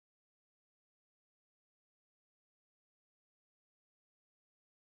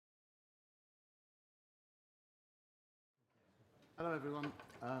Hello, everyone.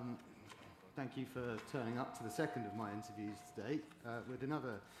 Thank you for turning up to the second of my interviews today with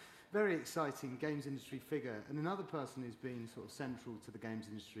another very exciting games industry figure and another person who's been sort of central to the games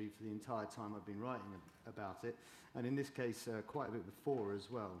industry for the entire time I've been writing about it, and in this case, quite a bit before as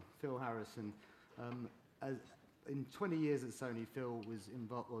well. Phil Harrison. In 20 years at Sony, Phil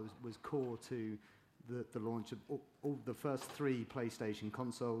was core to the launch of all the first 3 PlayStation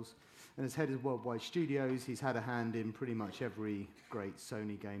consoles. And as head of worldwide studios, he's had a hand in pretty much every great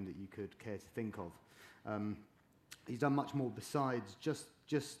Sony game that you could care to think of. He's done much more besides just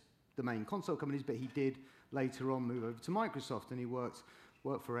the main console companies, but he did later on move over to Microsoft, and he worked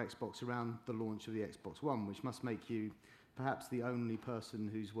for Xbox around the launch of the Xbox One, which must make you perhaps the only person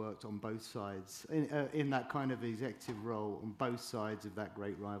who's worked on both sides, in that kind of executive role, on both sides of that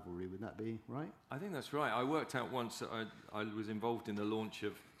great rivalry. Would that be right? I think that's right. I worked out once that I was involved in the launch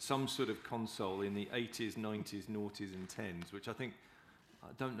of some sort of console in the 80s, 90s, noughties and 10s, which I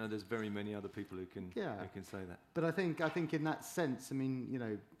don't know there's very many other people who can say that. But I think in that sense, I mean, you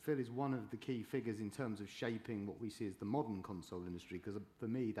know, Phil is one of the key figures in terms of shaping what we see as the modern console industry, because for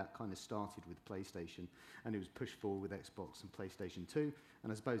me that kind of started with PlayStation and it was pushed forward with Xbox and PlayStation 2,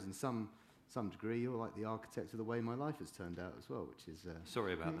 and I suppose in some degree you're like the architect of the way my life has turned out as well, which is...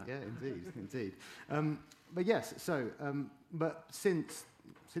 Sorry about that. Yeah, indeed. But yes, so, but since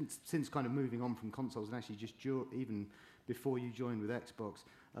kind of moving on from consoles and actually just even before you joined with Xbox,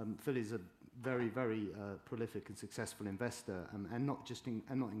 Phil is a very, very prolific and successful investor, and not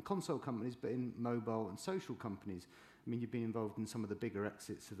in console companies, but in mobile and social companies. I mean, you've been involved in some of the bigger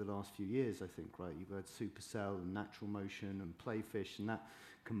exits of the last few years, I think, right? You've had Supercell and Natural Motion and Playfish, and that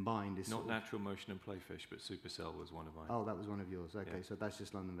combined is not Natural Motion and Playfish, but Supercell was one of mine. Oh, that was one of yours. Okay, yeah. So that's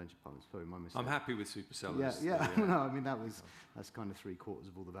just London Venture Partners. Sorry, my mistake. I'm happy with Supercell. Yeah. No, I mean that's kind of 3/4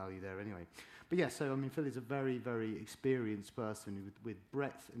 of all the value there, anyway. But yeah, so I mean, Phil is a very, very experienced person with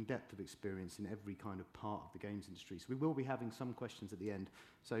breadth and depth of experience in every kind of part of the games industry. So we will be having some questions at the end.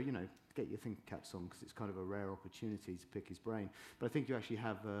 So you know, get your thinking caps on, because it's kind of a rare opportunity to pick his brain. But I think you actually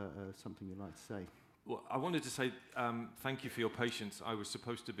have something you'd like to say. Well, I wanted to say thank you for your patience. I was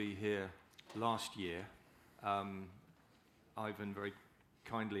supposed to be here last year. Ivan very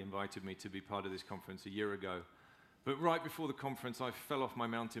kindly invited me to be part of this conference a year ago. But right before the conference, I fell off my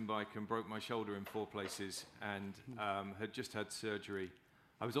mountain bike and broke my shoulder in 4 places and had just had surgery.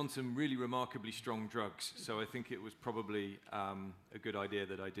 I was on some really remarkably strong drugs, so I think it was probably a good idea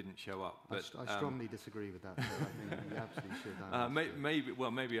that I didn't show up. But I strongly disagree with that. I think you absolutely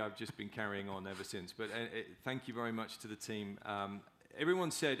should. Maybe I've just been carrying on ever since. But thank you very much to the team.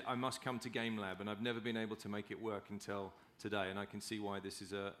 Everyone said I must come to Gamelab, and I've never been able to make it work until today, and I can see why this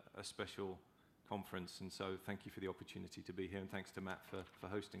is a special conference, and so thank you for the opportunity to be here, and thanks to Matt for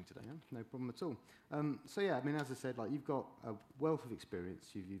hosting today. Yeah, no problem at all. So yeah, I mean, as I said, like, you've got a wealth of experience.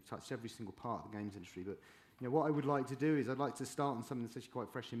 You've touched every single part of the games industry, but you know, what I would like to do is I'd like to start on something that's actually quite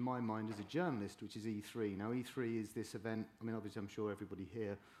fresh in my mind as a journalist, which is E3. Now, E3 is this event. I mean, obviously, I'm sure everybody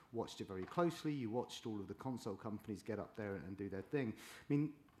here watched it very closely. You watched all of the console companies get up there and do their thing. I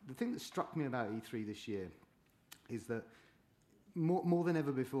mean, the thing that struck me about E3 this year is that more than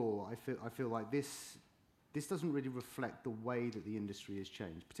ever before, I feel like this doesn't really reflect the way that the industry has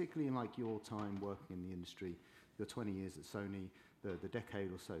changed, particularly in like your time working in the industry, your 20 years at Sony, the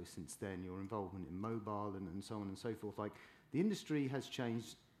decade or so since then, your involvement in mobile and so on and so forth. Like, the industry has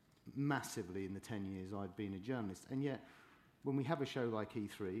changed massively in the 10 years I've been a journalist, and yet when we have a show like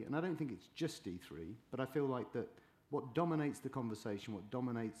E3, and I don't think it's just E3, but I feel like that what dominates the conversation, what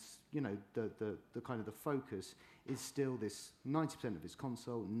dominates, you know, the kind of the focus is still this 90% of its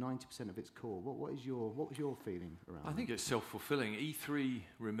console, 90% of its core. What was your feeling around I think it's self-fulfilling. E3,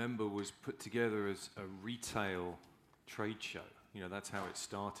 remember, was put together as a retail trade show. You know, that's how it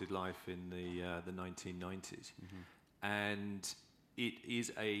started life in the 1990s. Mm-hmm. And it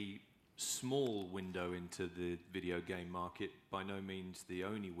is a small window into the video game market, by no means the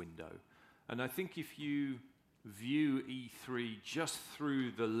only window. And I think if you view E3 just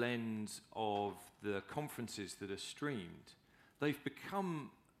through the lens of the conferences that are streamed, they've become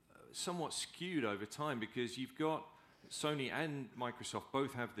somewhat skewed over time, because you've got Sony and Microsoft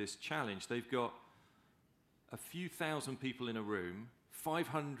both have this challenge. They've got a few thousand people in a room,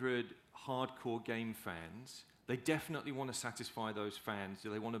 500 hardcore game fans. They definitely want to satisfy those fans.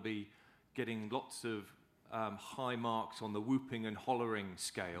 They want to be getting lots of high marks on the whooping and hollering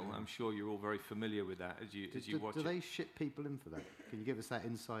scale. I'm sure you're all very familiar with that as you watch it. Do they ship people in for that? Can you give us that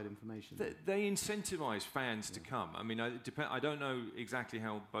inside information? They incentivize fans to come. I mean, I don't know exactly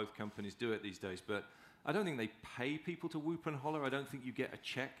how both companies do it these days, but I don't think they pay people to whoop and holler. I don't think you get a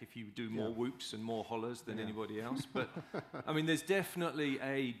check if you do more whoops and more hollers than anybody else. But, I mean, there's definitely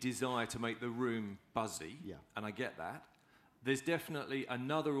a desire to make the room buzzy, and I get that. There's definitely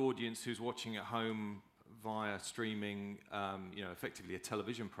another audience who's watching at home via streaming, effectively a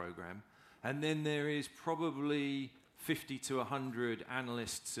television program. And then there is probably 50 to 100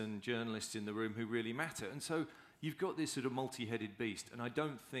 analysts and journalists in the room who really matter. And so you've got this sort of multi-headed beast, and I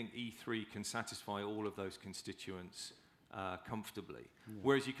don't think E3 can satisfy all of those constituents comfortably.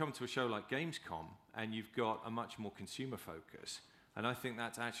 Whereas you come to a show like Gamescom, and you've got a much more consumer focus, and I think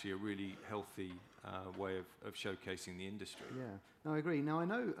that's actually a really healthy way of showcasing the industry. Yeah, no, I agree. Now, I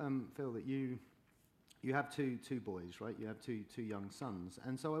know, Phil, that you have two boys, right? You have two young sons.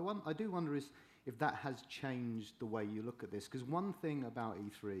 And so I do wonder if that has changed the way you look at this. Because one thing about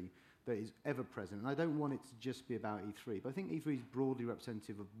E3 that is ever present, and I don't want it to just be about E3, but I think E3 is broadly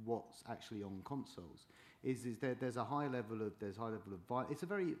representative of what's actually on consoles. Is there's a high level of it's a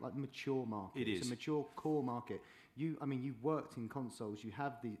very mature market. It's a mature core market. You've worked in consoles. You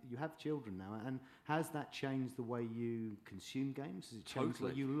have children now, and has that changed the way you consume games? Has it changed the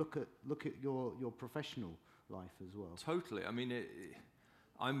way you look at your professional life as well? Totally. I mean,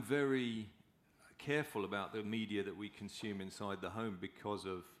 I'm very careful about the media that we consume inside the home because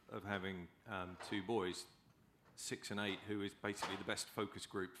of having two boys, 6 and 8, who is basically the best focus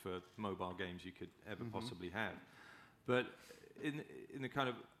group for mobile games you could ever possibly have. But in the kind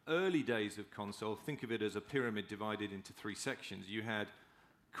of early days of console, think of it as a pyramid divided into 3 sections. You had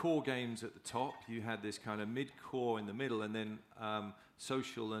core games at the top, you had this kind of mid-core in the middle, and then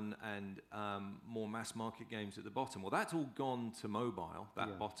social and more mass market games at the bottom. Well, that's all gone to mobile,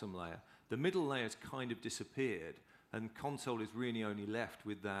 that bottom layer. The middle layer's kind of disappeared, and console is really only left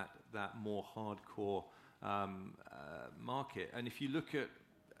with that more hardcore market. And if you look at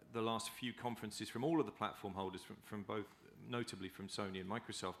the last few conferences from all of the platform holders, from both, notably from Sony and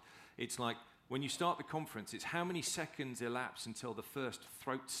Microsoft, it's like when you start the conference, it's how many seconds elapse until the first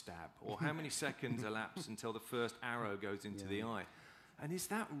throat stab, or how many seconds elapse until the first arrow goes into the eye. And is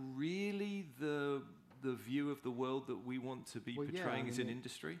that really the view of the world that we want to be portraying as an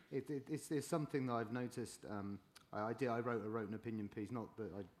industry? It's something that I've noticed. I wrote an opinion piece. Not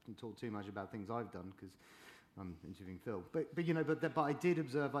that I can talk too much about things I've done because I'm interviewing Phil. But I did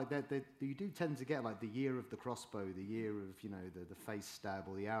observe that you do tend to get the year of the crossbow, the year of the face stab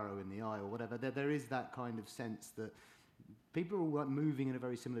or the arrow in the eye or whatever. There is that kind of sense that people are all moving in a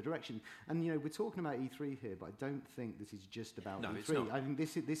very similar direction. And we're talking about E3 here, but I don't think this is just about E3. It's not. I think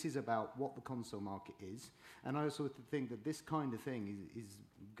this is about what the console market is, and I also think that this kind of thing is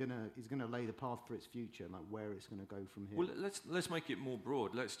gonna lay the path for its future, like where it's gonna go from here. Well, let's make it more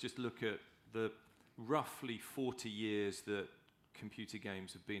broad. Let's just look at the roughly 40 years that computer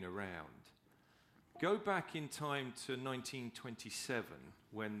games have been around. Go back in time to 1927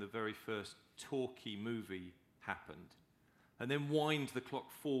 when the very first talkie movie happened. And then wind the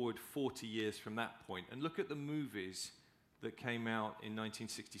clock forward 40 years from that point and look at the movies that came out in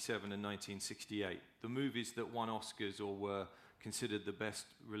 1967 and 1968. The movies that won Oscars or were considered the best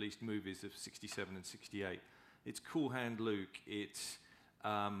released movies of 67 and 68. It's Cool Hand Luke, it's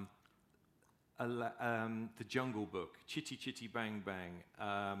The Jungle Book, Chitty Chitty Bang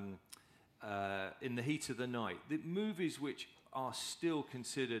Bang, In the Heat of the Night. The movies which are still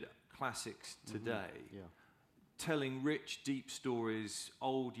considered classics today. Telling rich, deep stories,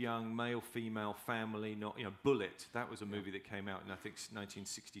 old, young, male, female, family, Bullet, that was a movie that came out in, I think,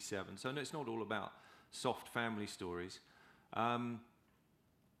 1967. So no, it's not all about soft family stories. And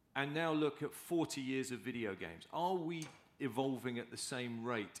now look at 40 years of video games. Are we evolving at the same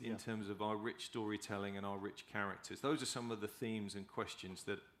rate in terms of our rich storytelling and our rich characters? Those are some of the themes and questions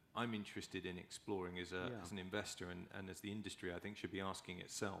that I'm interested in exploring as an investor and as the industry, I think, should be asking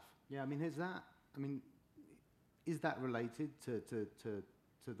itself. Yeah, is that related to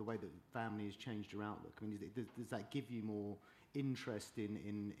the way that family has changed your outlook? Does that give you more interest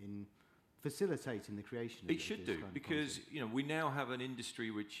in facilitating the creation of it should do, because we now have an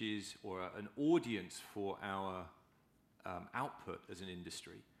industry which is, or an audience for our output as an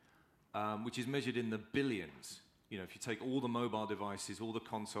industry, which is measured in the billions. If you take all the mobile devices, all the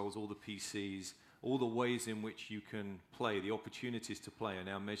consoles, all the PCs, all the ways in which you can play, the opportunities to play are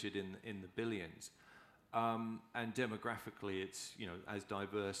now measured in the billions. And demographically, it's as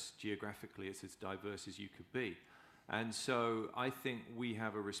diverse. Geographically, it's as diverse as you could be. And so I think we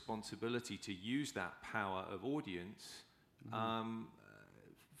have a responsibility to use that power of audience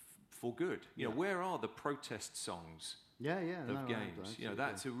for good. You know, where are the protest songs of games? You know,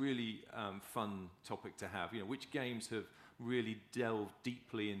 that's a really fun topic to have. You know, which games have really delved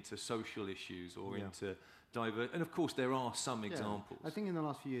deeply into social issues or into and of course there are some examples. I think in the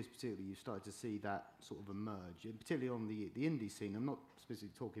last few years particularly you've started to see that sort of emerge, particularly on the indie scene. I'm not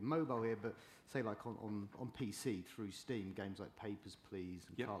specifically talking mobile here, but say like on PC through Steam, games like Papers, Please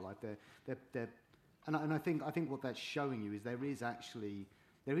and Cart Life, they're and I think what that's showing you is there is actually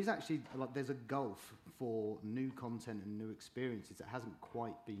like there's a gulf for new content and new experiences that hasn't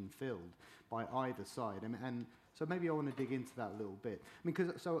quite been filled by either side. And so maybe I want to dig into that a little bit.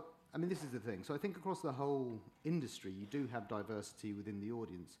 I mean, this is the thing. So I think across the whole industry, you do have diversity within the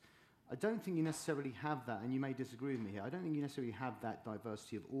audience. I don't think you necessarily have that, and you may disagree with me here, I don't think you necessarily have that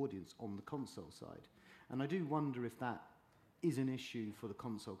diversity of audience on the console side. And I do wonder if that is an issue for the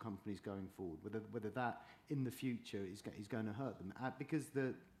console companies going forward, whether that in the future is going to hurt them. Because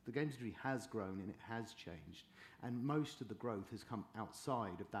the games industry has grown and it has changed, and most of the growth has come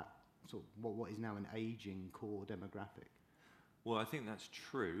outside of that sort of what is now an aging core demographic. Well, I think that's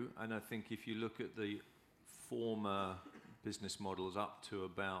true, and I think if you look at the former business models up to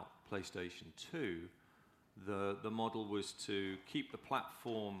about PlayStation 2, the model was to keep the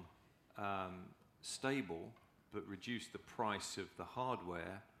platform stable, but reduce the price of the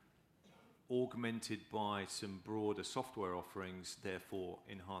hardware, augmented by some broader software offerings, therefore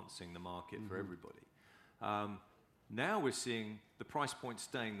enhancing the market for everybody. Now we're seeing the price point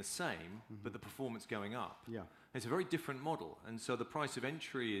staying the same, but the performance going up. Yeah. It's a very different model, and so the price of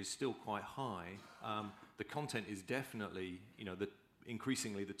entry is still quite high. The content is definitely,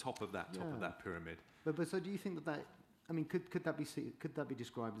 increasingly the top of that pyramid. But so do you think that I mean, could that be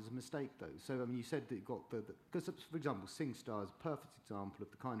described as a mistake though? So I mean, you said that you got because for example, SingStar is a perfect example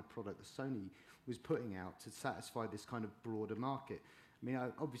of the kind of product that Sony was putting out to satisfy this kind of broader market. I mean,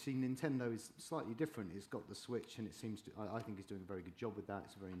 obviously Nintendo is slightly different. It's got the Switch, and it seems to, I think it's doing a very good job with that.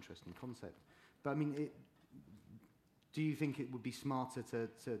 It's a very interesting concept. But I mean, do you think it would be smarter to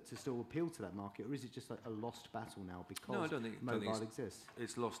still appeal to that market, or is it just like a lost battle now because no, I don't think mobile exists?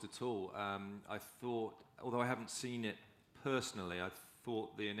 It's lost at all. I thought, although I haven't seen it personally, I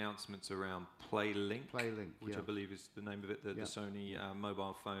thought the announcements around PlayLink, which I believe is the name of it, the Sony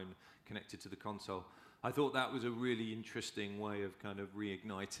mobile phone connected to the console, I thought that was a really interesting way of kind of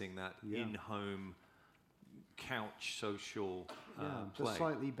reigniting that in-home couch social play. Just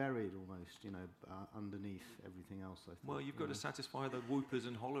slightly buried almost, underneath everything else. I think. Well, you've got to satisfy the whoopers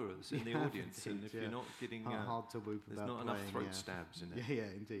and hollerers in the audience, indeed, and if you're not getting hard to whoop there's about not enough throat stabs in it. Yeah,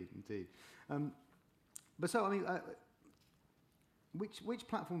 indeed. But so I mean, which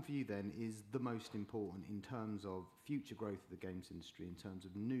platform for you then is the most important in terms of future growth of the games industry, in terms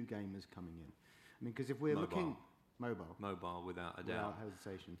of new gamers coming in? I mean, because if we're looking mobile without a doubt, without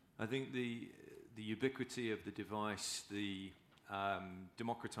hesitation. I think the ubiquity of the device, the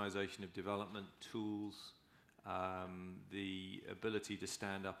democratization of development tools, the ability to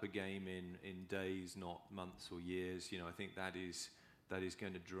stand up a game in days, not months or years. I think that is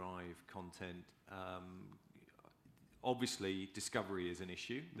going to drive content. Obviously, discovery is an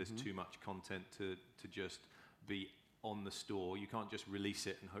issue. There's too much content to just be on the store. You can't just release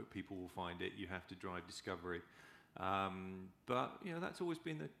it and hope people will find it. You have to drive discovery. But that's always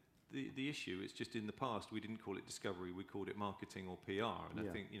been the issue. It's just in the past we didn't call it discovery, we called it marketing or PR. And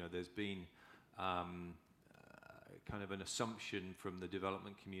I think there's been kind of an assumption from the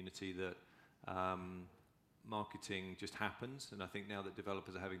development community that marketing just happens. And I think now that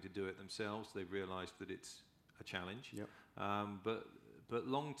developers are having to do it themselves, they've realised that it's a challenge. But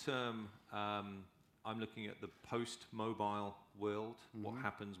long term, I'm looking at the post-mobile world. What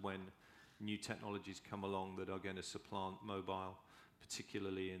happens when new technologies come along that are going to supplant mobile,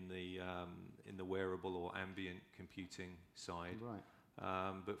 particularly in the wearable or ambient computing side. Right.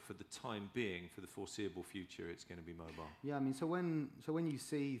 But for the time being, for the foreseeable future, it's going to be mobile. Yeah, I mean, so when you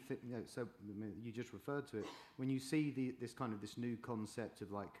see, so you just referred to it, when you see this new concept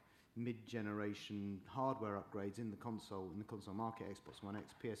of like mid-generation hardware upgrades in the console market, Xbox One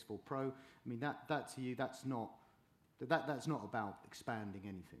X, PS4 Pro, I mean that to you, that's not about expanding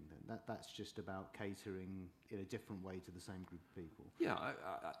anything. Then that's just about catering in a different way to the same group of people. Yeah,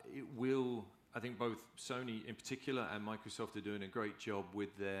 it will. I think both Sony in particular and Microsoft are doing a great job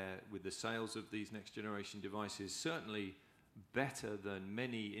with the sales of these next generation devices. Certainly better than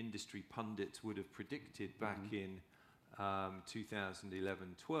many industry pundits would have predicted back in 2011-12.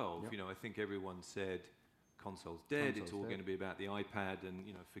 I think everyone said console's dead. Console's it's all dead. going to be about the iPad, and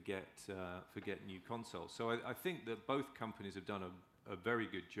forget new consoles. So I think that both companies have done a very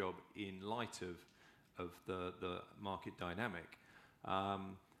good job in light of the market dynamic.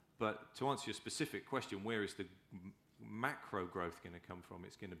 But to answer your specific question, where is the macro growth going to come from?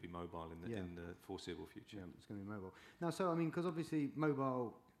 It's going to be mobile in the foreseeable future. Yeah, it's going to be mobile. Now, so, I mean, because obviously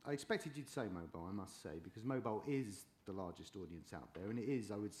mobile, I expected you to say mobile, I must say, because mobile is the largest audience out there, and it is,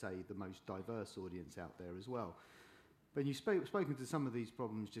 I would say, the most diverse audience out there as well. But you've spoken to some of these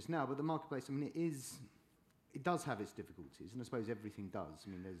problems just now, but the marketplace, I mean, it does have its difficulties, and I suppose everything does. I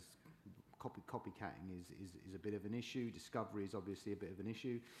mean, there's copycatting is a bit of an issue. Discovery is obviously a bit of an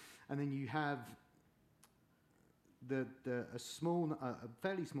issue, and then you have a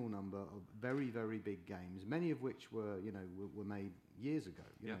fairly small number of very, very big games, many of which were made years ago.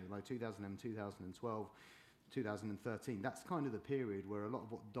 You know, like 2000, 2012, 2013. That's kind of the period where a lot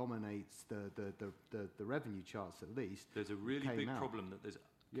of what dominates the revenue charts, at least. There's a really big problem that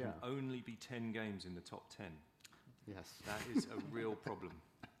can only be 10 games in the top 10. Yes, that is a real problem.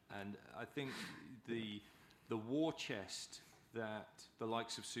 And I think the war chest that the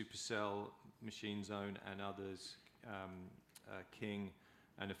likes of Supercell, Machine Zone, and others, King,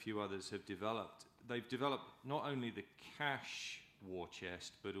 and a few others have developed. They've developed not only the cash war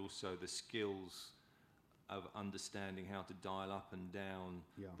chest, but also the skills of understanding how to dial up and down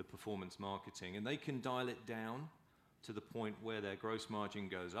the performance marketing. And they can dial it down to the point where their gross margin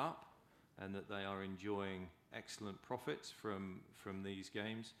goes up and that they are enjoying excellent profits from these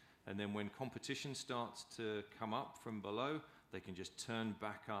games. And then when competition starts to come up from below, they can just turn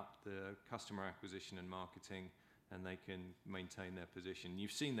back up the customer acquisition and marketing, and they can maintain their position.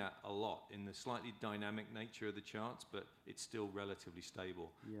 You've seen that a lot in the slightly dynamic nature of the charts, but it's still relatively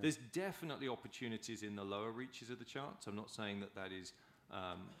stable. Yeah. There's definitely opportunities in the lower reaches of the charts. I'm not saying that is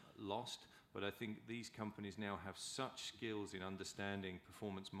lost, but I think these companies now have such skills in understanding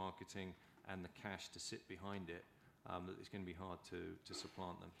performance marketing and the cash to sit behind it that it's going to be hard to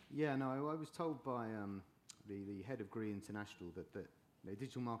supplant them. Yeah, no, I was told by the head of GRI International that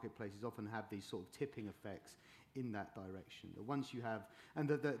digital marketplaces often have these sort of tipping effects in that direction. That once you have, and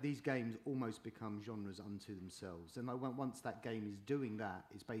that these games almost become genres unto themselves. And once that game is doing that,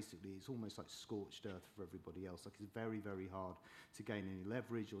 it's almost like scorched earth for everybody else. Like, it's very, very hard to gain any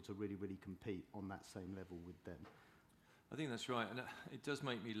leverage or to really, really compete on that same level with them. I think that's right, and it does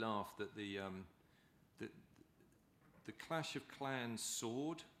make me laugh that the Clash of Clans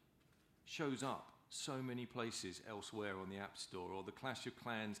sword shows up so many places elsewhere on the App Store, or the Clash of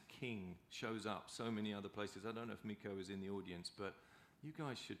Clans King shows up so many other places. I don't know if Miko is in the audience, but you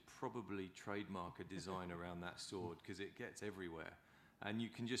guys should probably trademark a design around that sword, because it gets everywhere. And you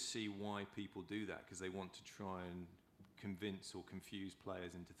can just see why people do that, because they want to try and convince or confuse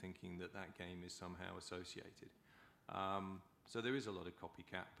players into thinking that game is somehow associated. So there is a lot of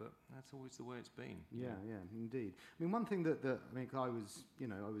copycat, but that's always the way it's been. Yeah, indeed. I mean, one thing I was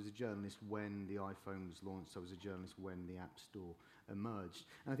a journalist when the iPhone was launched. I was a journalist when the App Store emerged.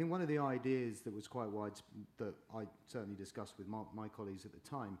 And I think one of the ideas that was quite wide, that I certainly discussed with my colleagues at the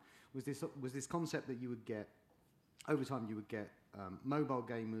time, was this concept that you would get, over time you would get mobile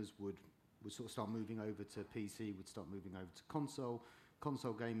gamers would sort of start moving over to PC, would start moving over to console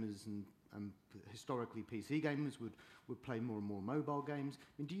gamers, and historically PC gamers would play more and more mobile games.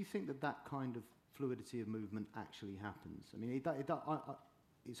 I mean, do you think that kind of fluidity of movement actually happens? I mean,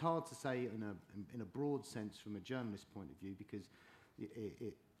 it's hard to say in a broad sense from a journalist point of view, because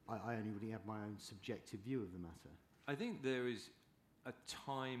I only really have my own subjective view of the matter. I think there is a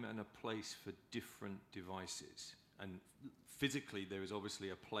time and a place for different devices. And physically, there is obviously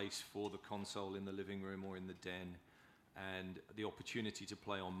a place for the console in the living room or in the den. And the opportunity to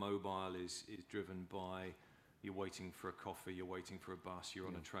play on mobile is driven by you're waiting for a coffee, you're waiting for a bus, you're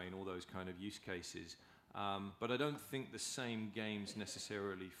on a train, all those kind of use cases. But I don't think the same games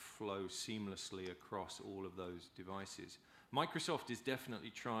necessarily flow seamlessly across all of those devices. Microsoft is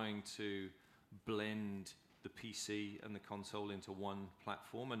definitely trying to blend the PC and the console into one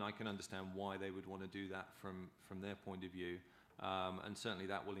platform, and I can understand why they would want to do that from their point of view. And certainly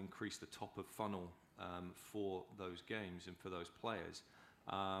that will increase the top of funnel for those games and for those players.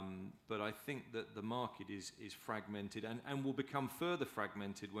 But I think that the market is fragmented and will become further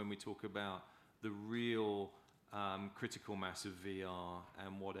fragmented when we talk about the real critical mass of VR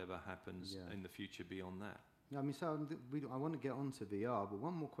and whatever happens in the future beyond that. Yeah, I mean, so I want to get onto VR, but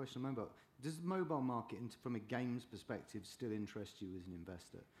one more question. Remember, does the mobile market, from a games perspective, still interest you as an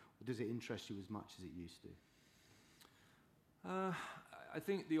investor? Or does it interest you as much as it used to? I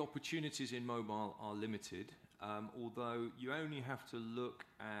think the opportunities in mobile are limited, although you only have to look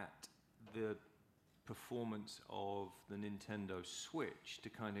at the performance of the Nintendo Switch to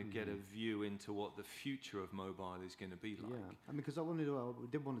kind of get a view into what the future of mobile is going to be like. Yeah, I mean, because I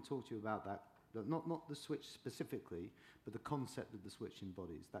did want to talk to you about that. Not the Switch specifically, but the concept of the Switch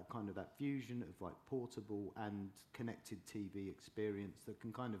embodies that kind of that fusion of like portable and connected TV experience that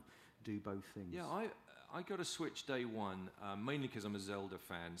can kind of do both things. Yeah, I got a Switch day one, mainly because I'm a Zelda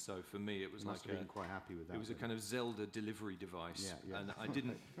fan. So for me, it was Must have been quite happy with that. It was a kind of Zelda delivery device, yeah. and I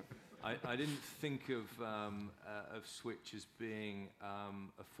didn't. I didn't think of Switch as being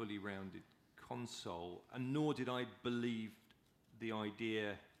a fully rounded console, and nor did I believe the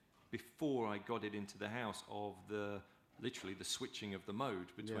idea before I got it into the house of literally the switching of the mode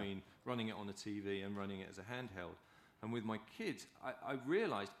between running it on a TV and running it as a handheld. And with my kids, I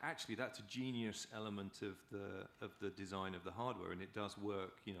realized actually that's a genius element of the design of the hardware, and it does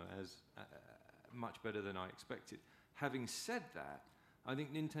work, as much better than I expected. Having said that, I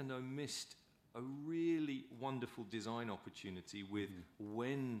think Nintendo missed a really wonderful design opportunity with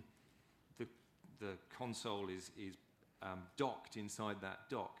when the console is docked inside that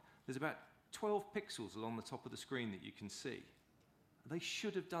dock. There's about 12 pixels along the top of the screen that you can see. They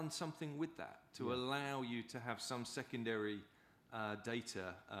should have done something with that to allow you to have some secondary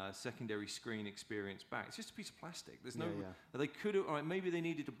data, secondary screen experience back. It's just a piece of plastic. There's no. They could have. All right, maybe they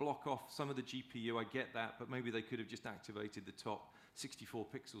needed to block off some of the GPU. I get that, but maybe they could have just activated the top 64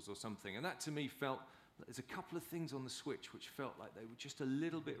 pixels or something. And that to me felt. There's a couple of things on the Switch which felt like they were just a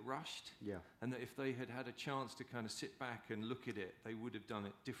little bit rushed. Yeah. And that if they had had a chance to kind of sit back and look at it, they would have done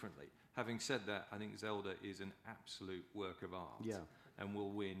it differently. Having said that, I think Zelda is an absolute work of art. Yeah. And will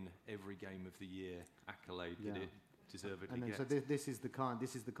win every Game of the Year accolade that it deservedly gets. So this is the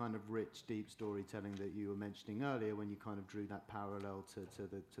kind of rich, deep storytelling that you were mentioning earlier when you kind of drew that parallel to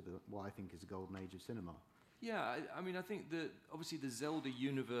the what I think is the golden age of cinema. Yeah, I mean, I think that obviously the Zelda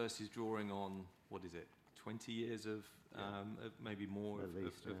universe is drawing on, 20 years of maybe more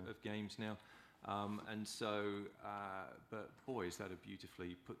of games now. And so, but boy, is that a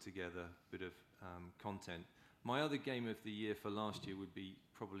beautifully put together bit of content. My other Game of the Year for last year would be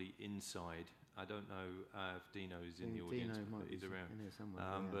probably Inside. I don't know if Dino is in the audience. He's around. In here somewhere,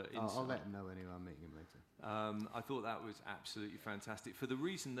 but I'll let him know anyway. I'm meeting him later. I thought that was absolutely fantastic for the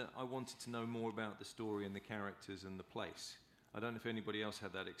reason that I wanted to know more about the story and the characters and the place. I don't know if anybody else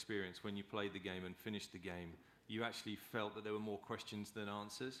had that experience when you played the game and finished the game. You actually felt that there were more questions than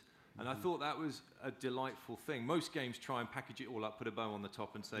answers. And I thought that was a delightful thing. Most games try and package it all up, put a bow on the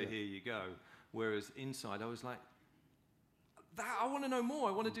top and say, here you go. Whereas Inside, I was like, I want to know more.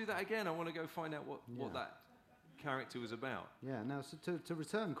 I want to do that again. I want to go find out what that character was about. Yeah, now, so to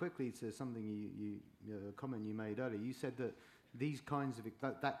return quickly to something a comment you made earlier, you said that these kinds of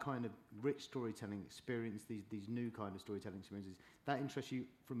that kind of rich storytelling experience, these new kind of storytelling experiences, that interests you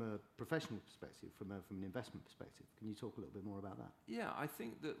from a professional perspective, from an investment perspective. Can you talk a little bit more about that? Yeah, I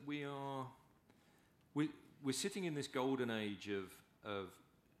think that we're sitting in this golden age of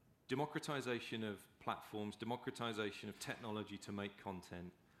democratization of platforms, democratization of technology to make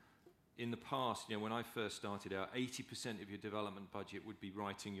content. In the past, when I first started out, 80% of your development budget would be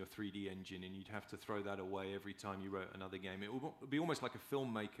writing your 3D engine, and you'd have to throw that away every time you wrote another game. It would be almost like a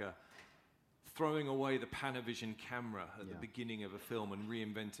filmmaker throwing away the Panavision camera at the beginning of a film and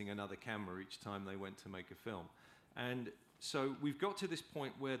reinventing another camera each time they went to make a film. And so we've got to this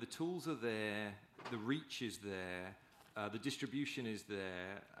point where the tools are there, the reach is there, the distribution is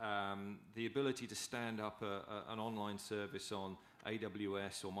there, the ability to stand up an online service on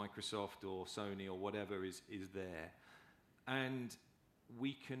AWS or Microsoft or Sony or whatever is there. And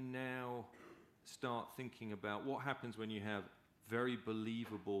we can now start thinking about what happens when you have very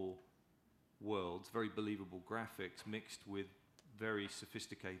believable worlds, very believable graphics mixed with very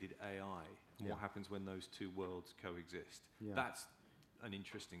sophisticated AI. And what happens when those two worlds coexist? Yeah. That's an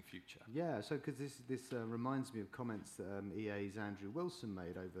interesting future. Yeah, so because this reminds me of comments that EA's Andrew Wilson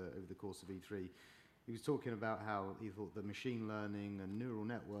made over the course of E3. He was talking about how he thought that machine learning and neural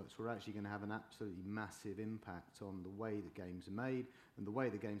networks were actually going to have an absolutely massive impact on the way that games are made and the way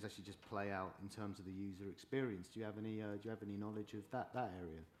the games actually just play out in terms of the user experience. Do you have any knowledge of that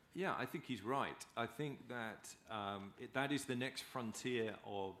area? Yeah, I think he's right. I think that that is the next frontier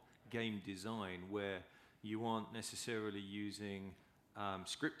of game design, where you aren't necessarily using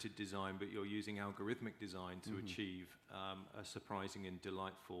scripted design, but you're using algorithmic design to achieve a surprising and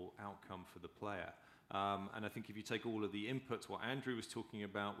delightful outcome for the player. And I think if you take all of the inputs, what Andrew was talking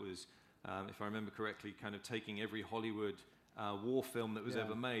about was, if I remember correctly, kind of taking every Hollywood war film that was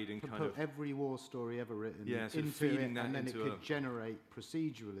ever made and kind of every war story ever written into feeding that and then into it could generate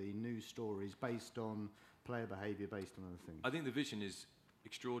procedurally new stories based on player behavior, based on other things. I think the vision is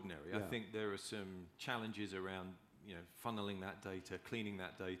extraordinary. I think there are some challenges around, funneling that data, cleaning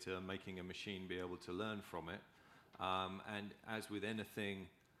that data, making a machine be able to learn from it. And as with anything,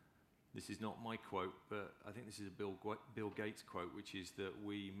 this is not my quote, but I think this is a Bill Gates quote, which is that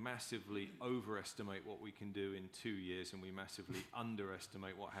we massively overestimate what we can do in 2 years, and we massively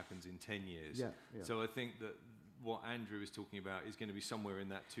underestimate what happens in 10 years. Yeah. So I think that what Andrew is talking about is going to be somewhere in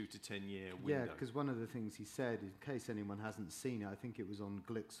that 2 to 10 year window. Yeah, because one of the things he said, in case anyone hasn't seen it, I think it was on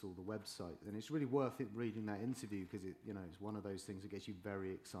Glixel, the website, and it's really worth it reading that interview because it's one of those things that gets you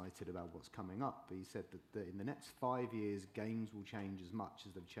very excited about what's coming up. But he said that in the next 5 years, games will change as much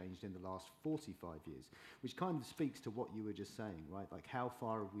as they've changed in the last 45 years, which kind of speaks to what you were just saying, right? Like how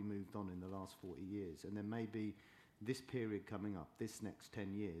far have we moved on in the last 40 years? And then maybe this period coming up, this next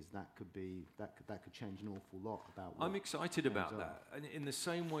 10 years, that could change an awful lot about what I'm excited about that. And in the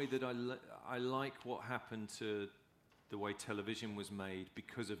same way that I like what happened to the way television was made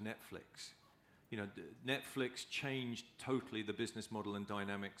because of Netflix. Netflix changed totally the business model and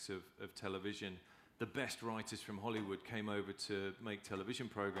dynamics of television. The best writers from Hollywood came over to make television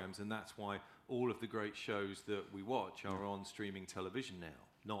programs, and that's why all of the great shows that we watch are on streaming television now,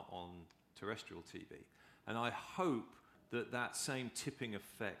 not on terrestrial TV. And I hope that same tipping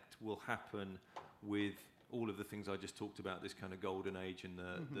effect will happen with all of the things I just talked about, this kind of golden age and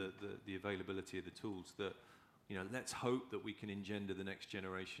the availability of the tools, that, let's hope that we can engender the next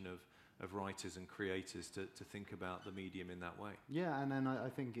generation of writers and creators to think about the medium in that way. Yeah, and then I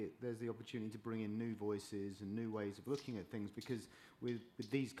think there's the opportunity to bring in new voices and new ways of looking at things, because with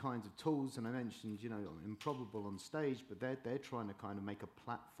these kinds of tools, and I mentioned, Improbable on stage, but they're trying to kind of make a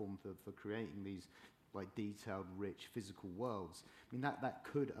platform for creating these like detailed, rich, physical worlds. I mean, that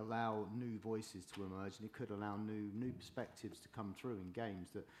could allow new voices to emerge, and it could allow new perspectives to come through in games.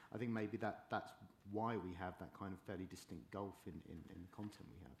 That I think maybe that's why we have that kind of fairly distinct gulf in the content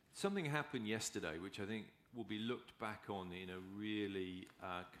we have. Something happened yesterday, which I think will be looked back on in a really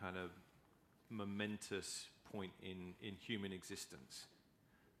kind of momentous point in human existence.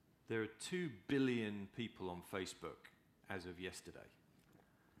 There are 2 billion people on Facebook as of yesterday.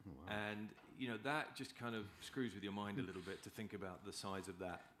 Oh, wow. And that just kind of screws with your mind a little bit to think about the size of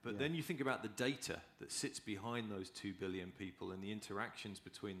that. But then you think about the data that sits behind those 2 billion people and the interactions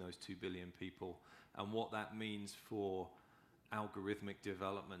between those 2 billion people and what that means for algorithmic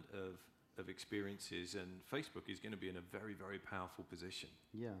development of experiences. And Facebook is going to be in a very, very powerful position.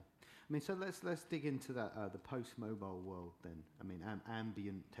 Yeah. I mean, so let's dig into that the post-mobile world then. I mean,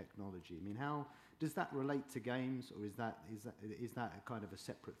 ambient technology. I mean, how does that relate to games, or is that a kind of a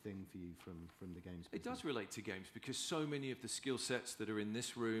separate thing for you from the games business? It does relate to games, because so many of the skill sets that are in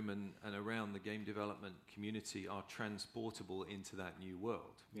this room and around the game development community are transportable into that new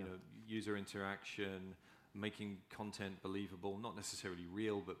world. Yeah. User interaction, making content believable, not necessarily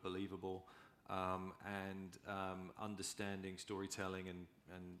real, but believable. And understanding storytelling and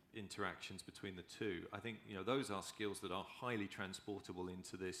interactions between the two. I think those are skills that are highly transportable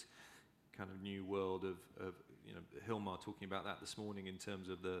into this kind of new world of Hilmar talking about that this morning in terms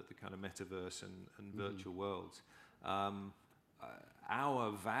of the kind of metaverse and virtual worlds.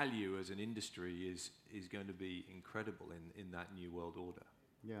 Our value as an industry is going to be incredible in that new world order.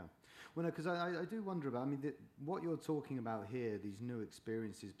 Yeah. Well, because I do wonder about, what you're talking about here, these new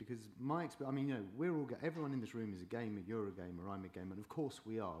experiences, because everyone in this room is a gamer, you're a gamer, I'm a gamer, and of course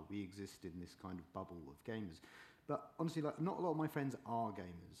we are. We exist in this kind of bubble of gamers. But honestly, not a lot of my friends are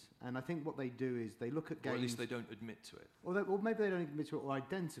gamers. And I think what they do is they look at games... Or at least they don't admit to it. Or maybe they don't admit to it or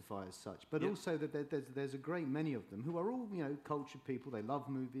identify as such. But also that there's a great many of them who are all, cultured people. They love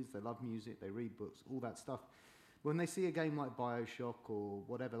movies, they love music, they read books, all that stuff. When they see a game like BioShock or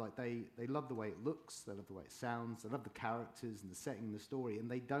whatever, like they love the way it looks, they love the way it sounds, they love the characters and the setting, the story, and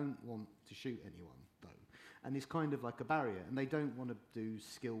they don't want to shoot anyone, though. And it's kind of like a barrier, and they don't want to do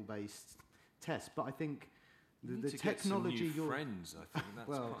skill-based tests. But I think the technology... Get some new friends, I think. That's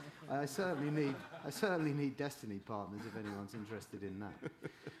well, I certainly need Destiny partners if anyone's interested in that.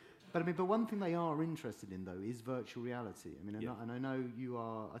 But one thing they are interested in, though, is virtual reality. And I know you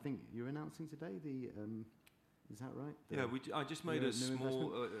are... I think you're announcing today the... Is that right? I just made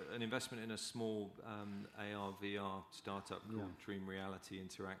an investment in a small AR/VR startup called Dream Reality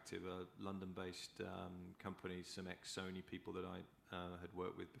Interactive, a London-based company, some ex-Sony people that I had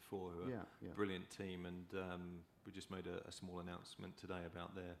worked with before, who are a brilliant team, and we just made a small announcement today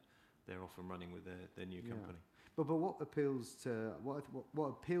about they're off and running with their new company. But what appeals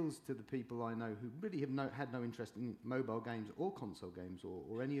to the people I know who really have had no interest in mobile games or console games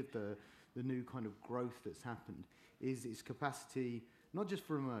or any of the new kind of growth that's happened is its capacity, not just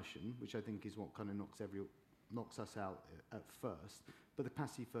for immersion, which I think is what kind of knocks knocks us out at first, but the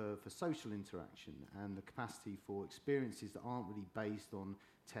capacity for social interaction and the capacity for experiences that aren't really based on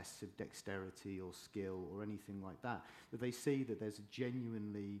tests of dexterity or skill or anything like that, that they see that there's a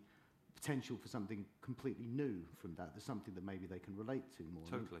genuinely potential for something completely new from that. There's something that maybe they can relate to more.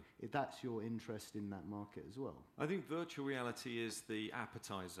 Totally. If that's your interest in that market as well. I think virtual reality is the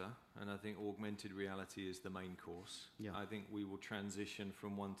appetizer, and I think augmented reality is the main course. Yeah. I think we will transition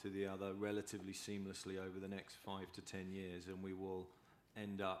from one to the other relatively seamlessly over the next 5 to 10 years, and we will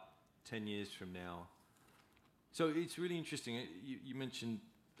end up 10 years from now. So it's really interesting. You mentioned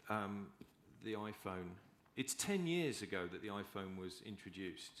the iPhone. It's 10 years ago that the iPhone was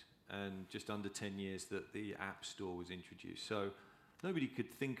introduced, and just under 10 years that the App Store was introduced. So nobody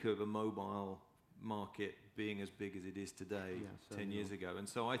could think of a mobile market being as big as it is today 10 years ago. And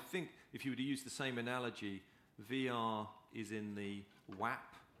so I think if you were to use the same analogy, VR is in the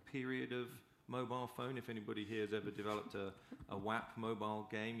WAP period of mobile phone. If anybody here has ever developed a WAP mobile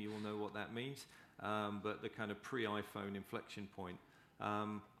game, you will know what that means. But the kind of pre-iPhone inflection point.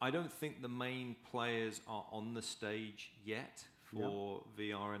 I don't think the main players are on the stage yet for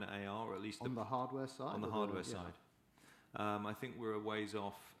VR and AR, or at least on the hardware side. On the hardware side, I think we're a ways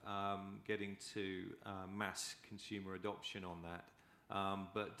off getting to mass consumer adoption on that.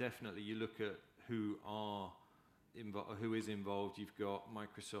 But definitely, you look at who is involved. You've got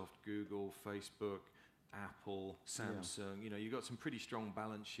Microsoft, Google, Facebook, Apple, Samsung. You know, you've got some pretty strong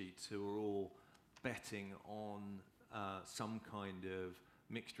balance sheets who are all betting on some kind of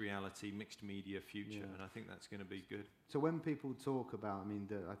mixed reality, mixed media future, and I think that's going to be good. So when people talk about, I mean,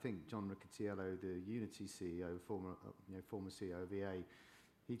 I think John Riccitiello, the Unity CEO, former CEO of EA,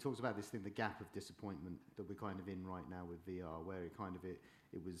 he talks about this thing, the gap of disappointment that we're kind of in right now with VR, where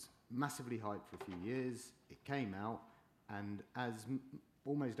it was massively hyped for a few years, it came out, and as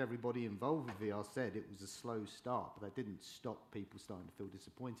almost everybody involved with VR said, it was a slow start, but that didn't stop people starting to feel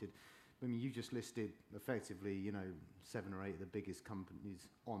disappointed. I mean, you just listed effectively, 7 or 8 of the biggest companies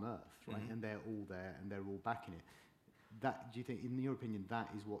on Earth, right? Mm-hmm. And they're all there and they're all backing it. Do you think, in your opinion, that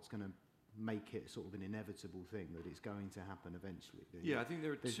is what's going to make it sort of an inevitable thing, that it's going to happen eventually? Yeah, I think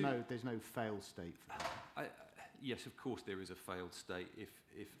there's no fail state for that. Yes, of course there is a failed state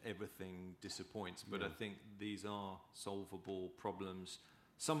if everything disappoints, but I think these are solvable problems,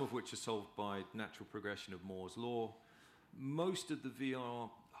 some of which are solved by natural progression of Moore's law. Most of the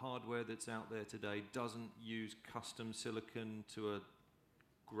VR hardware that's out there today doesn't use custom silicon to a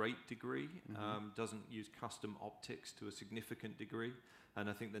great degree, doesn't use custom optics to a significant degree, and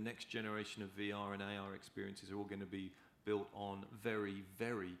I think the next generation of VR and AR experiences are all going to be built on very,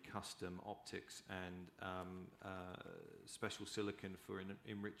 very custom optics and special silicon for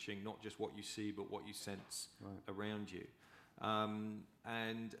enriching not just what you see but what you sense around you.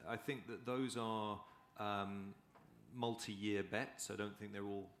 And I think that those are multi-year bets. I don't think they're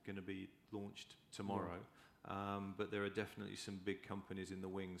all going to be launched tomorrow, but there are definitely some big companies in the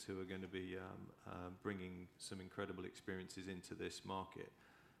wings who are going to be bringing some incredible experiences into this market.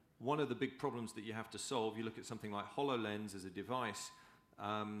 One of the big problems that you have to solve, you look at something like HoloLens as a device,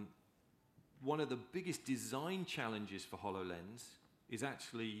 one of the biggest design challenges for HoloLens is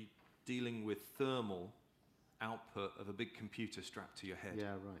actually dealing with thermal output of a big computer strapped to your head.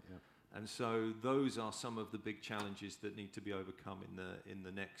 Yeah, right, yeah. And so those are some of the big challenges that need to be overcome in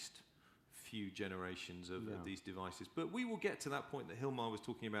the next few generations of these devices. But we will get to that point that Hilmar was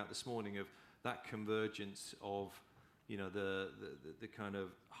talking about this morning, of that convergence of the kind of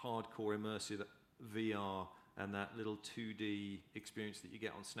hardcore immersive VR and that little 2D experience that you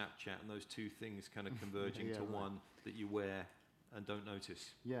get on Snapchat, and those two things kind of converging to one that you wear and don't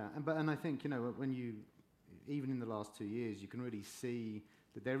notice. Yeah, and I think when you, even in the last 2 years, you can really see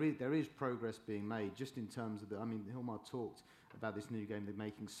that there is progress being made, just in terms of Hilmar talked about this new game they're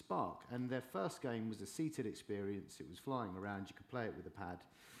making, Spark, and their first game was a seated experience. It was flying around, you could play it with a pad,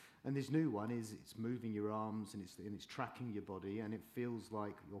 and this new one it's moving your arms and it's tracking your body, and it feels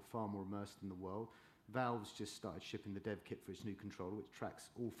like you're far more immersed in the world. Valve's just started shipping the dev kit for its new controller, which tracks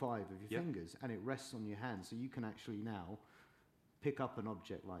all 5 of your fingers, and it rests on your hand, so you can actually now pick up an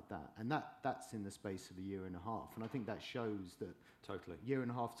object like that, and that's in the space of a year and a half, and I think that shows that totally year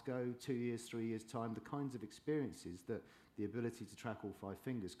and a half to go, 2 years, 3 years time, the kinds of experiences that the ability to track all 5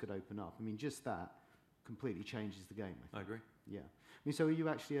 fingers could open up. I mean, just that completely changes the game. I agree. Yeah. I mean, so are you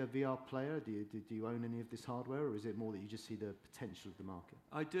actually a VR player? Do you own any of this hardware, or is it more that you just see the potential of the market?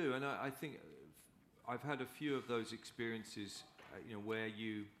 I do, and I think I've had a few of those experiences, where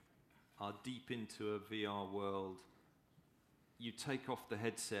you are deep into a VR world. You take off the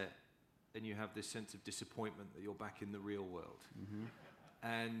headset and you have this sense of disappointment that you're back in the real world. Mm-hmm.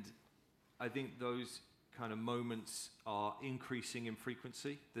 And I think those kind of moments are increasing in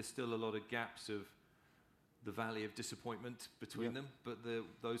frequency. There's still a lot of gaps of the valley of disappointment between them, but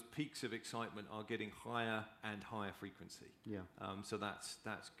those peaks of excitement are getting higher and higher frequency. So that's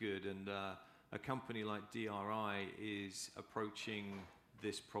good. And a company like DRI is approaching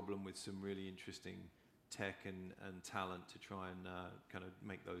this problem with some really interesting tech and talent to try and kind of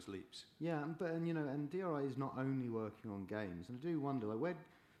make those leaps. Yeah, and DRI is not only working on games, and I do wonder, like, where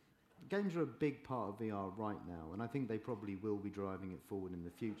games are a big part of VR right now, and I think they probably will be driving it forward in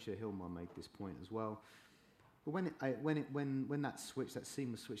the future. Hilmar made this point as well. But when that switch, that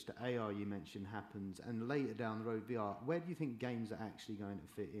seamless switch to AR you mentioned happens, and later down the road VR, where do you think games are actually going to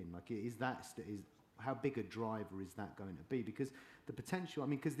fit in? Like, how big a driver is that going to be? Because the potential, I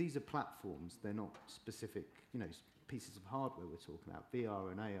mean, because these are platforms, they're not specific, pieces of hardware we're talking about. VR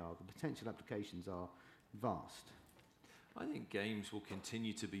and AR, the potential applications are vast. I think games will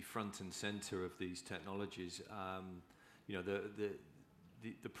continue to be front and center of these technologies.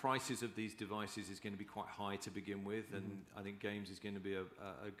 The prices of these devices is going to be quite high to begin with, and I think games is going to be a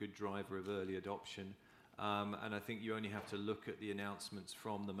good driver of early adoption. And I think you only have to look at the announcements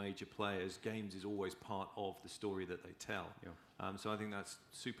from the major players. Games is always part of the story that they tell. So I think that's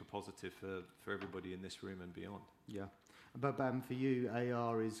super positive for everybody in this room and beyond. Yeah. But for you,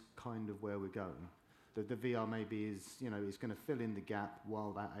 AR is kind of where we're going. The VR maybe is going to fill in the gap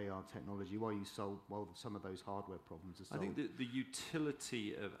while that AR technology, while some of those hardware problems are solved. I think the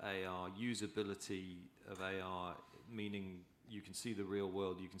utility of AR, usability of AR, meaning you can see the real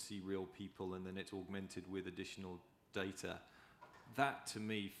world, you can see real people, and then it's augmented with additional data. That to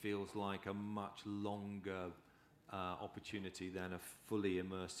me feels like a much longer opportunity than a fully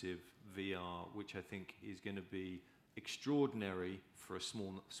immersive VR, which I think is going to be extraordinary for a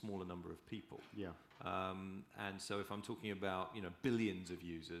smaller number of people. And so if I'm talking about billions of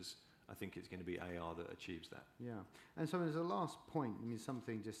users, I think it's going to be AR that achieves that. Yeah. And so as a last point, I mean,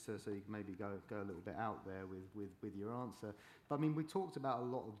 something just so you can maybe go a little bit out there with your answer. But I mean, we talked about a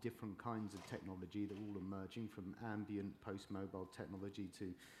lot of different kinds of technology that are all emerging, from ambient post-mobile technology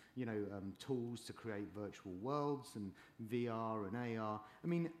to tools to create virtual worlds and VR and AR. I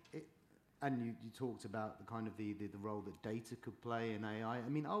mean, and you talked about the kind of the role that data could play in AI. I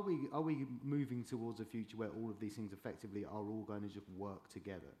mean, are we moving towards a future where all of these things effectively are all going to just work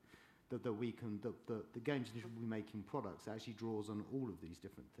together? That the games industry will be making products that actually draws on all of these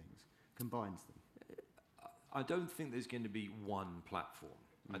different things, combines them. I don't think there's going to be one platform.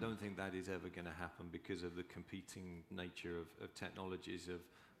 I don't think that is ever going to happen because of the competing nature of technologies, of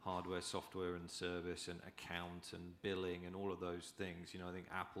hardware, software, and service, and account, and billing, and all of those things. I think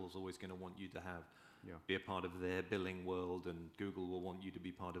Apple's always going to want you to be a part of their billing world, and Google will want you to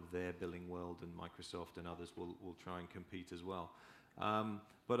be part of their billing world, and Microsoft and others will try and compete as well.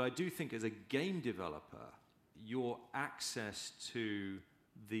 But I do think as a game developer, your access to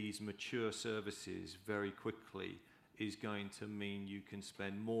these mature services very quickly is going to mean you can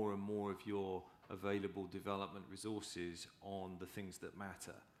spend more and more of your available development resources on the things that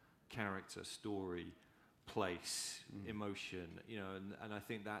matter: character, story, place, emotion, and I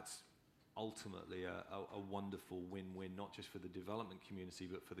think that's ultimately a wonderful win-win, not just for the development community,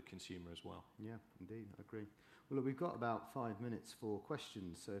 but for the consumer as well. Yeah, indeed, I agree. Well, look, we've got about 5 minutes for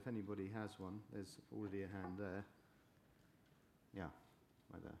questions, so if anybody has one, there's already a hand there. Yeah,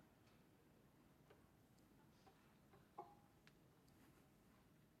 right there.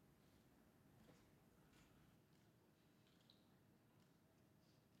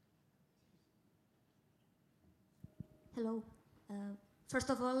 Hello. First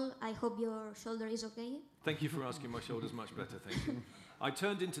of all, I hope your shoulder is okay. Thank you for asking. My shoulder's much better, thank you. I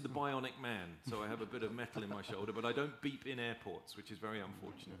turned into the bionic man, so I have a bit of metal in my shoulder, but I don't beep in airports, which is very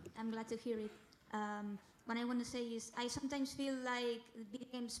unfortunate. I'm glad to hear it. What I want to say is I sometimes feel like the video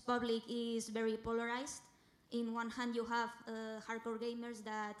games public is very polarized. In one hand, you have hardcore gamers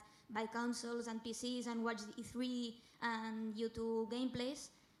that buy consoles and PCs and watch the E3 and YouTube gameplays.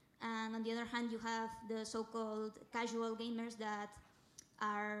 And on the other hand, you have the so-called casual gamers that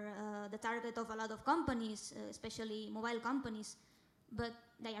are the target of a lot of companies, especially mobile companies. But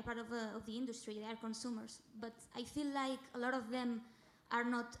they are part of the industry, they are consumers. But I feel like a lot of them are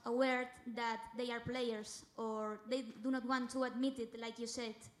not aware that they are players, or they do not want to admit it, like you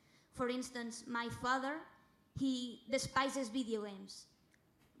said. For instance, my father, he despises video games,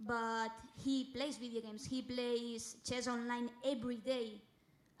 but he plays video games. He plays chess online every day.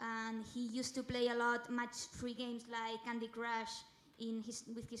 And he used to play a lot match-free games like Candy Crush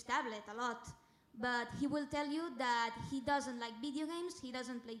with his tablet a lot. But he will tell you that he doesn't like video games, he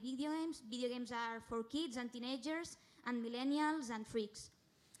doesn't play video games. Video games are for kids and teenagers and millennials and freaks.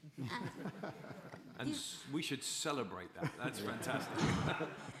 And we should celebrate that. That's fantastic.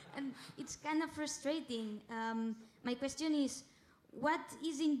 And it's kind of frustrating. My question is, what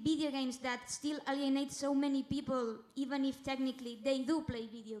is in video games that still alienates so many people, even if technically they do play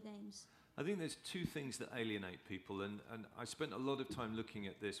video games? I think there's two things that alienate people, and I spent a lot of time looking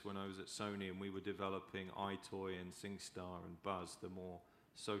at this when I was at Sony and we were developing iToy and SingStar and Buzz, the more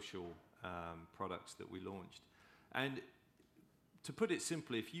social products that we launched. And to put it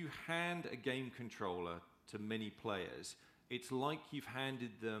simply, if you hand a game controller to many players, it's like you've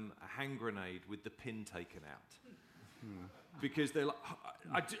handed them a hand grenade with the pin taken out. Because they're like,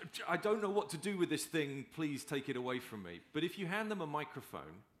 I don't know what to do with this thing, please take it away from me. But if you hand them a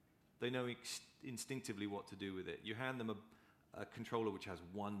microphone, they know instinctively what to do with it. You hand them a controller which has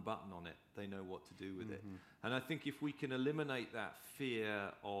one button on it, they know what to do with it. And I think if we can eliminate that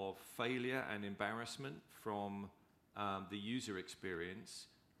fear of failure and embarrassment from the user experience,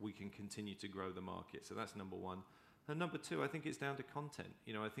 we can continue to grow the market. So that's number one. And number two, I think it's down to content.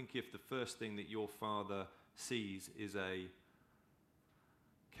 You know, I think if the first thing that your father sees is a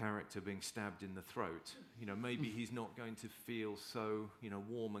character being stabbed in the throat, you know, maybe he's not going to feel so, you know,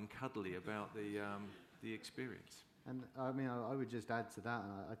 warm and cuddly about the experience. And I mean, I would just add to that,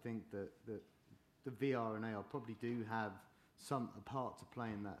 and I think that the VR and AR probably do have a part to play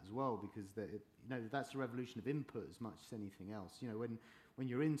in that as well, because you know, that's a revolution of input as much as anything else. You know, when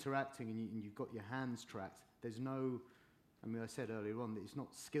you're interacting and you've got your hands tracked, there's no, I mean, I said earlier on that it's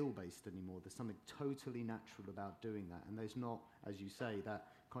not skill-based anymore. There's something totally natural about doing that, and there's not, as you say, that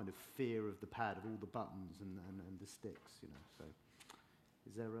kind of fear of the pad, of all the buttons and the sticks, you know. So,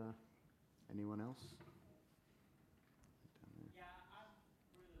 is there anyone else? Yeah, I'm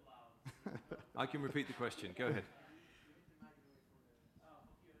really loud. I can repeat the question. Go ahead.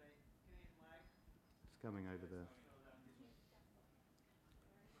 It's coming over there.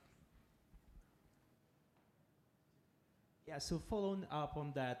 Yeah, so following up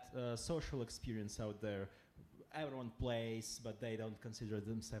on that social experience out there, everyone plays, but they don't consider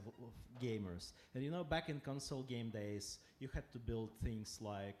themselves gamers. And you know, back in console game days, you had to build things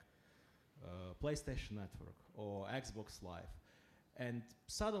like PlayStation Network or Xbox Live. And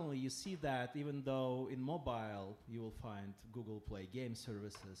suddenly you see that even though in mobile you will find Google Play game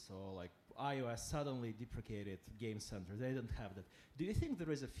services, or like iOS suddenly deprecated Game Center, they don't have that. Do you think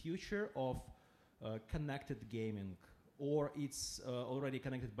there is a future of connected gaming, or it's already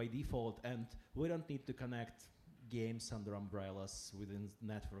connected by default and we don't need to connect games under umbrellas within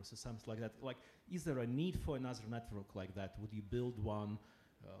networks or something like that? Like, is there a need for another network like that? Would you build one?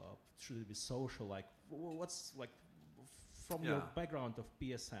 Should it be social? Like, what's like from your background of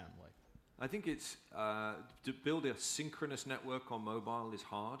PSN? Like, I think it's to build a synchronous network on mobile is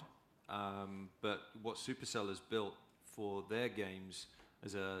hard, but what Supercell has built for their games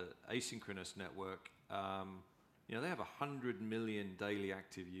as a asynchronous network, you know, they have 100 million daily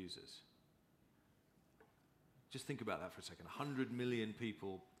active users. Just think about that for a second. 100 million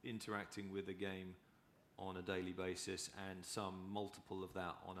people interacting with a game on a daily basis, and some multiple of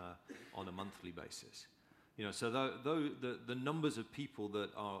that on a monthly basis. You know, so the numbers of people that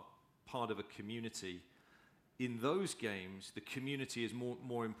are part of a community, in those games, the community is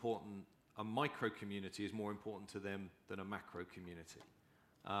more important. A micro community is more important to them than a macro community.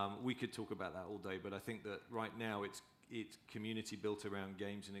 We could talk about that all day, but I think that right now it's community built around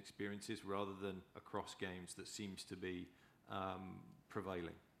games and experiences rather than across games that seems to be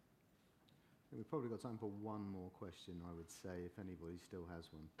prevailing. We've probably got time for one more question, I would say, if anybody still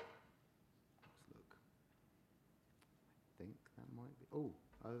has one. Let's look. I think that might be... Oh,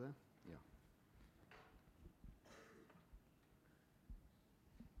 over there? Yeah.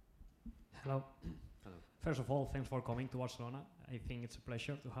 Hello. Hello. First of all, thanks for coming to Barcelona. I think it's a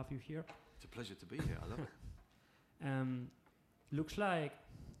pleasure to have you here. It's a pleasure to be here. I love it. Looks like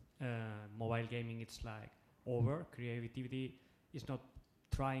mobile gaming, it's like over. Creativity is not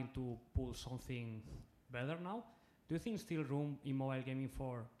trying to pull something better now. Do you think still room in mobile gaming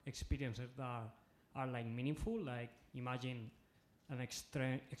for experiences that are like meaningful? Like, imagine an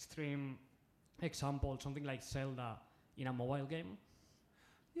extreme example, something like Zelda in a mobile game.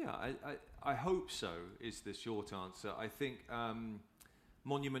 Yeah, I hope so, is the short answer. I think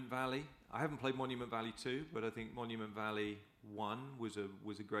Monument Valley, I haven't played Monument Valley 2, but I think Monument Valley 1 was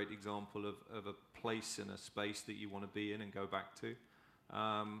a great example of a place and a space that you want to be in and go back to.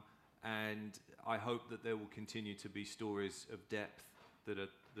 And I hope that there will continue to be stories of depth that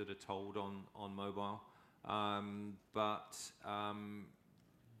are told on mobile. But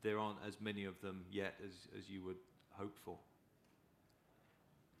there aren't as many of them yet as you would hope for.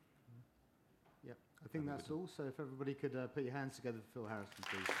 I think that's all. So if everybody could put your hands together for Phil Harrison,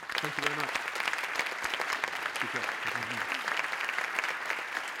 please. Thank you very much.